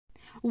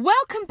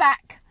Welcome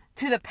back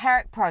to the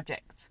Perek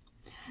Project.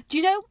 Do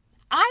you know,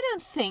 I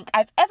don't think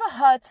I've ever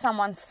heard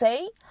someone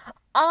say,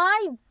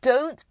 I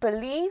don't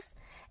believe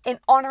in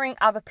honoring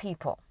other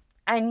people.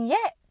 And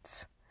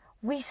yet,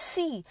 we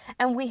see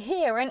and we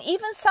hear, and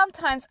even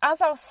sometimes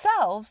as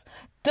ourselves,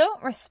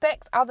 don't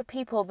respect other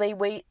people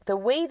the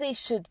way they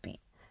should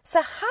be.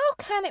 So how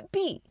can it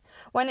be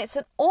when it's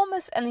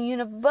almost a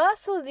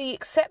universally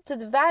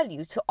accepted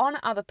value to honor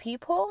other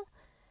people,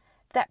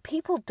 that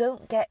people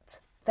don't get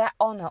that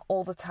honor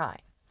all the time?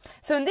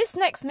 So in this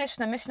next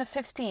Mishnah, Mishnah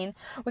 15,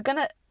 we're going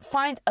to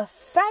find a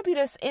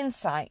fabulous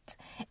insight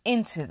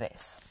into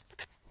this.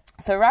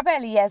 So Rabbi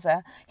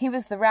Eliezer, he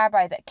was the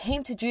rabbi that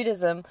came to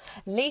Judaism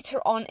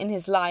later on in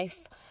his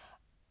life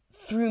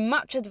through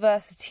much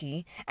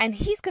adversity, and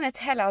he's going to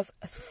tell us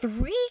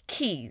 3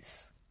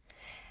 keys.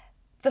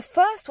 The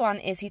first one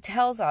is, he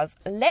tells us,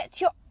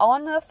 let your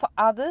honor for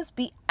others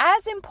be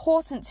as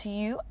important to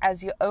you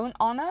as your own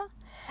honor,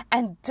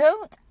 and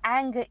don't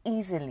anger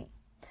easily.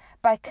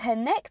 By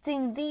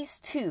connecting these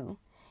two,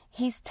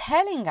 he's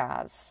telling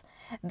us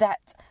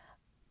that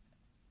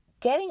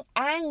getting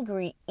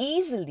angry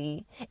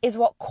easily is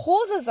what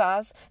causes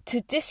us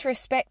to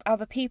disrespect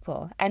other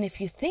people. And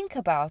if you think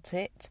about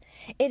it,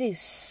 it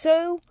is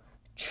so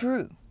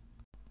true.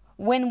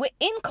 When we're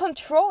in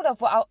control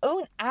of our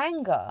own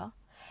anger,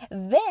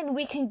 then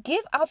we can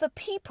give other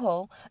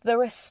people the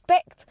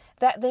respect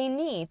that they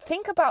need.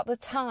 Think about the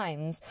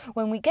times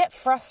when we get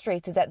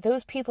frustrated at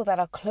those people that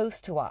are close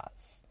to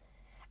us.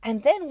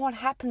 And then what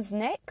happens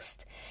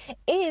next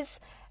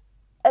is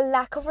a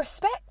lack of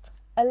respect,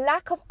 a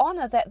lack of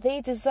honor that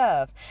they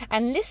deserve.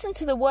 And listen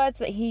to the words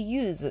that he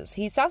uses.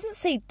 He doesn't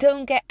say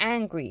don't get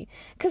angry,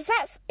 because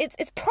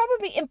it's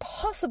probably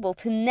impossible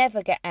to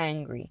never get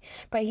angry.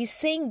 But he's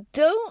saying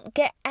don't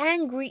get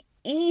angry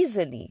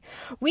easily.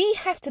 We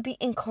have to be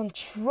in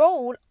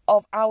control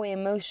of our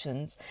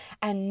emotions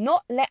and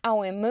not let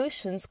our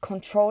emotions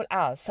control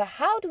us. So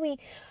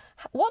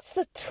what's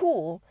the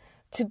tool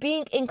to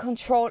being in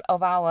control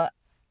of our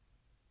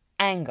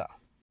anger?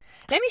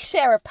 Let me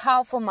share a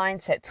powerful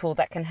mindset tool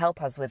that can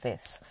help us with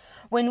this.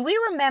 When we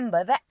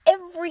remember that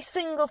every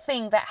single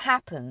thing that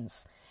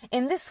happens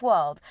in this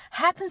world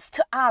happens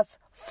to us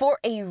for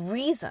a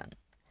reason,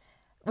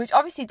 which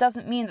obviously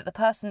doesn't mean that the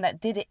person that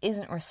did it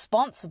isn't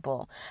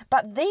responsible,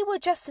 but they were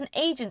just an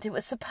agent. It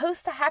was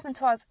supposed to happen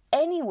to us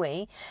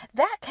anyway.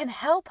 That can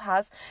help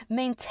us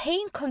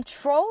maintain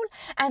control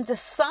and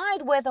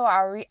decide whether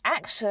our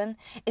reaction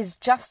is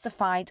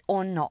justified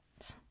or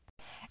not.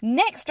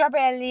 Next, Rabbi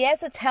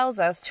Eliezer tells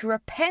us to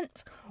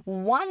repent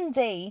one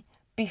day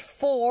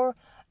before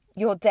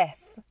your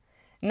death.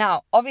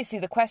 Now, obviously,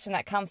 the question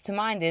that comes to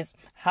mind is,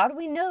 how do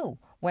we know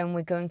when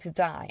we're going to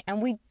die?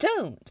 And we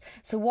don't.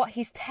 So what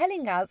he's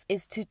telling us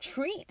is to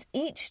treat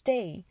each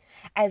day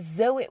as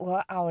though it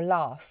were our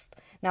last.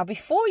 Now,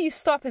 before you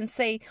stop and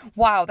say,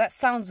 wow, that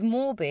sounds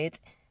morbid,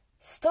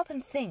 stop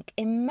and think.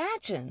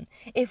 Imagine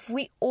if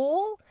we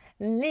all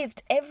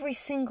lived every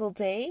single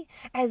day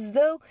as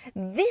though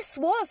this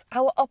was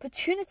our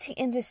opportunity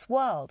in this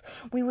world.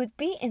 We would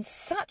be in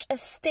such a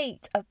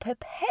state, a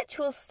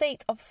perpetual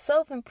state of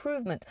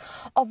self-improvement,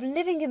 of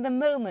living in the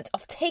moment,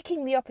 of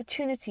taking the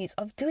opportunities,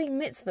 of doing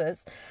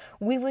mitzvahs.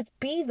 We would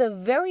be the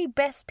very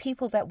best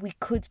people that we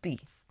could be.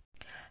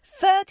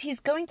 Third, he's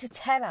going to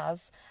tell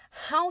us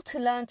how to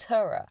learn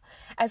Torah.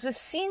 As we've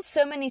seen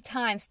so many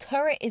times,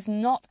 Torah is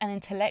not an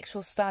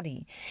intellectual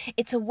study.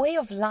 It's a way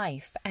of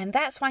life. And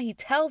that's why he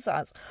tells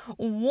us,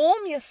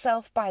 warm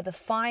yourself by the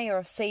fire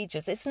of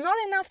sages. It's not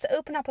enough to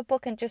open up a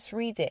book and just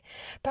read it,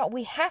 but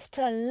we have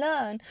to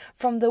learn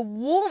from the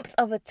warmth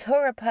of a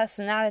Torah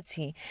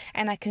personality.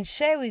 And I can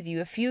share with you,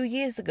 a few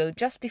years ago,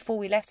 just before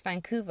we left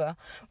Vancouver,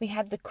 we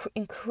had the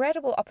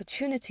incredible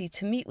opportunity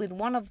to meet with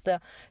one of the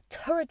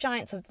Torah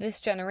giants of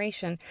this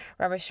generation,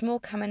 Rabbi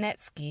Shmuel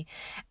Kamenetsky.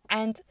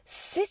 And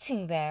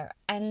sitting there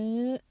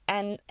and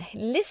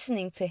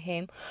listening to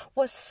him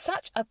was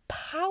such a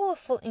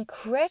powerful,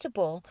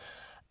 incredible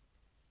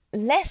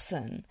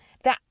lesson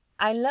that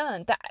I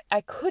learned that I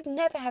could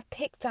never have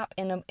picked up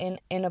in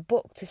a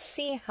book. To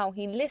see how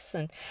he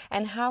listened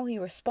and how he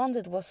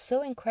responded was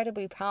so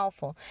incredibly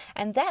powerful.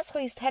 And that's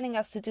what he's telling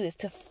us to do, is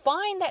to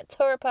find that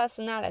Torah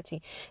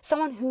personality,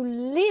 someone who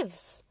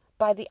lives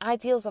by the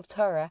ideals of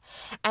Torah,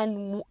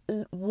 and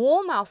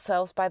warm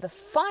ourselves by the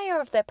fire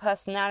of their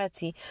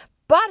personality.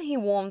 But he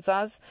warns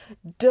us,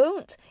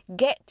 don't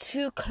get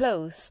too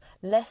close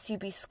lest you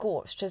be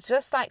scorched. It's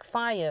just like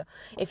fire.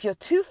 If you're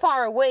too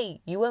far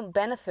away, you won't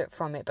benefit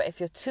from it. But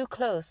if you're too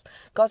close,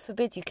 God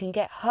forbid, you can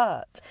get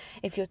hurt.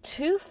 If you're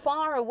too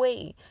far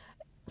away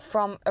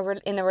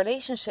in a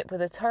relationship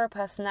with a Torah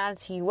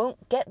personality, you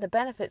won't get the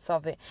benefits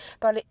of it.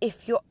 But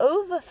if you're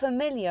over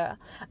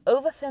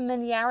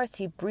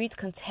familiarity breeds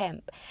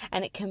contempt,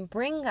 and it can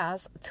bring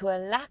us to a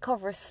lack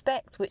of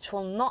respect which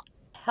will not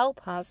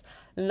help us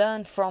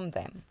learn from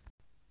them.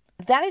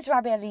 That is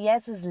Rabbi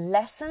Eliezer's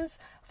lessons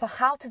for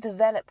how to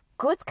develop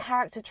good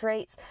character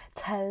traits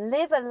to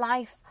live a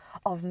life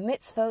of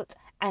mitzvot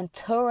and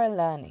Torah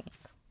learning.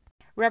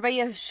 Rabbi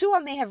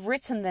Yehoshua may have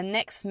written the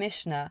next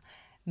Mishnah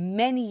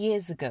many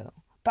years ago,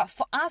 but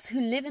for us who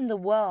live in the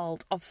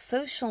world of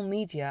social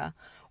media,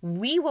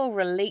 we will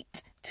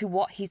relate to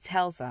what he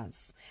tells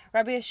us.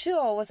 Rabbi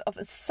Yehoshua was of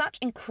such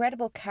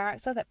incredible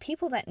character that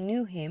people that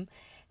knew him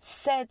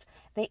said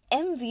they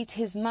envied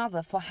his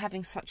mother for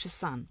having such a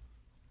son.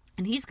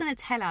 And he's going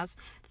to tell us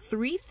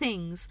 3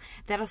 things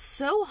that are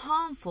so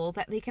harmful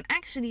that they can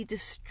actually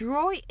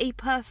destroy a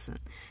person.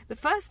 The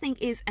first thing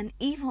is an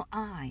evil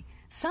eye.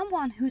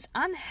 Someone who's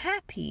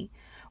unhappy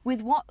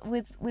with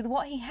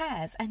what he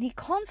has, and he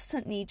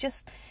constantly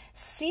just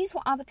sees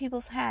what other people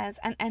has,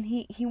 and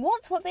he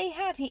wants what they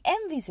have. He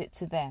envies it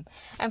to them.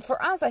 And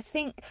for us, I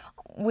think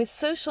with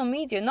social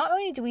media, not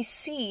only do we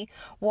see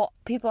what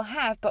people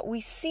have, but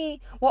we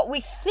see what we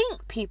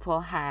think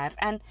people have.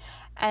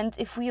 And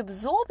if we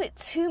absorb it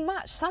too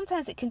much,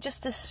 sometimes it can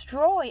just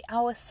destroy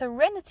our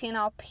serenity and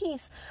our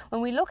peace when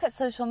we look at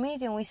social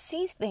media and we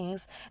see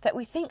things that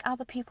we think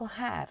other people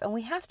have. And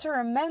we have to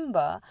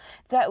remember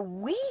that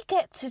we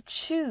get to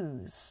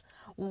choose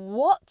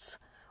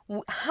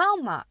how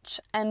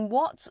much and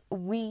what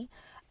we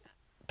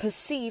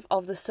perceive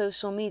of the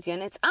social media.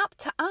 And it's up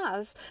to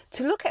us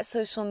to look at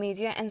social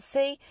media and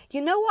say,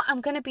 you know what,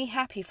 I'm going to be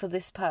happy for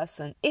this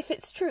person, if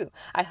it's true.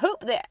 I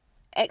hope that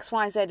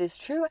XYZ is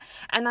true,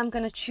 and I'm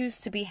going to choose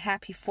to be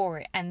happy for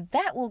it. And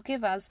that will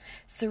give us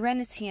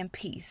serenity and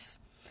peace.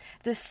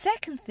 The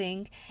second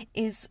thing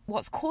is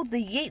what's called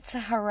the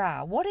Yetzer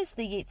Hara. What is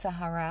the Yetzer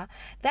Hara?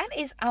 That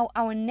is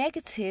our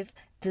negative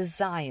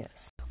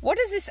desires. What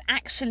does this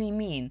actually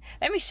mean?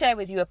 Let me share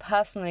with you a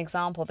personal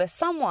example. There's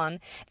someone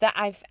that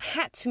I've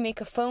had to make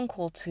a phone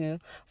call to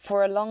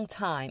for a long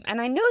time, and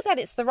I know that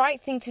it's the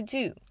right thing to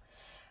do,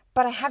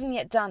 but I haven't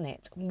yet done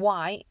it.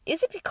 Why?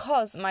 Is it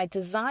because my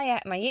desire,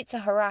 my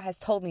Yetzer Hara has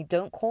told me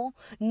don't call?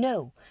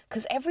 No,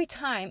 because every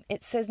time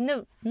it says,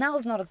 no,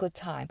 now's not a good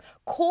time.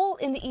 Call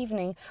in the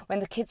evening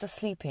when the kids are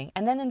sleeping.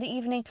 And then in the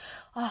evening,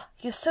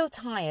 you're so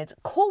tired.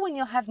 Call when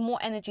you'll have more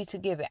energy to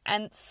give it.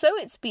 And so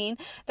it's been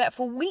that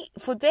for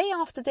day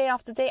after day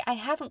after day, I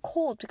haven't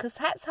called, because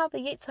that's how the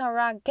Yetzer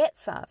Hara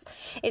gets us.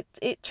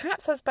 It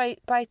traps us by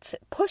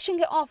pushing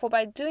it off, or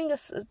by doing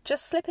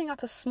just slipping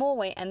up a small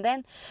way, and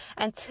then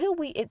until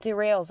it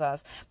derails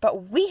us.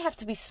 But we have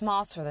to be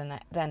smarter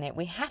than it.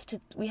 We have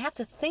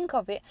to think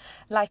of it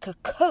like a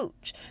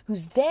coach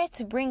who's there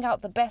to bring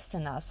out the best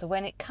in us. So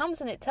when it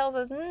comes and it tells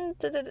us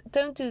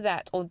don't do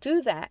that or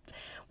do that,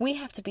 we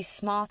have to be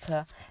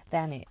smarter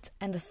than it.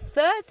 And the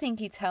third thing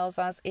he tells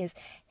us is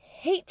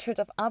hatred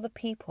of other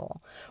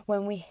people.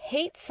 When we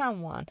hate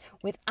someone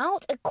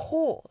without a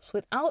cause,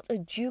 without a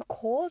due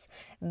cause,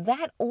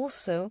 that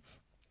also,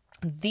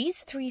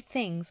 these 3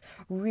 things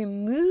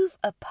remove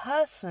a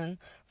person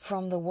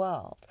from the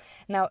world.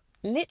 Now,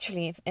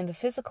 literally in the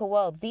physical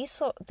world,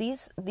 these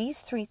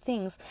 3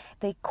 things,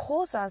 they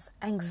cause us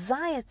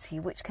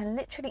anxiety, which can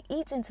literally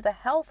eat into the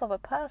health of a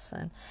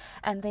person,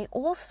 and they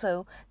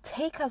also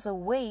take us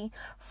away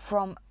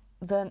from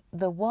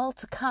the world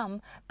to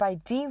come by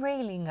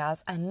derailing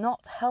us and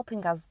not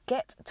helping us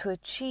get to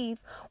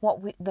achieve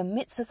the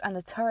mitzvahs and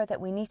the Torah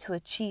that we need to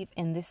achieve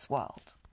in this world.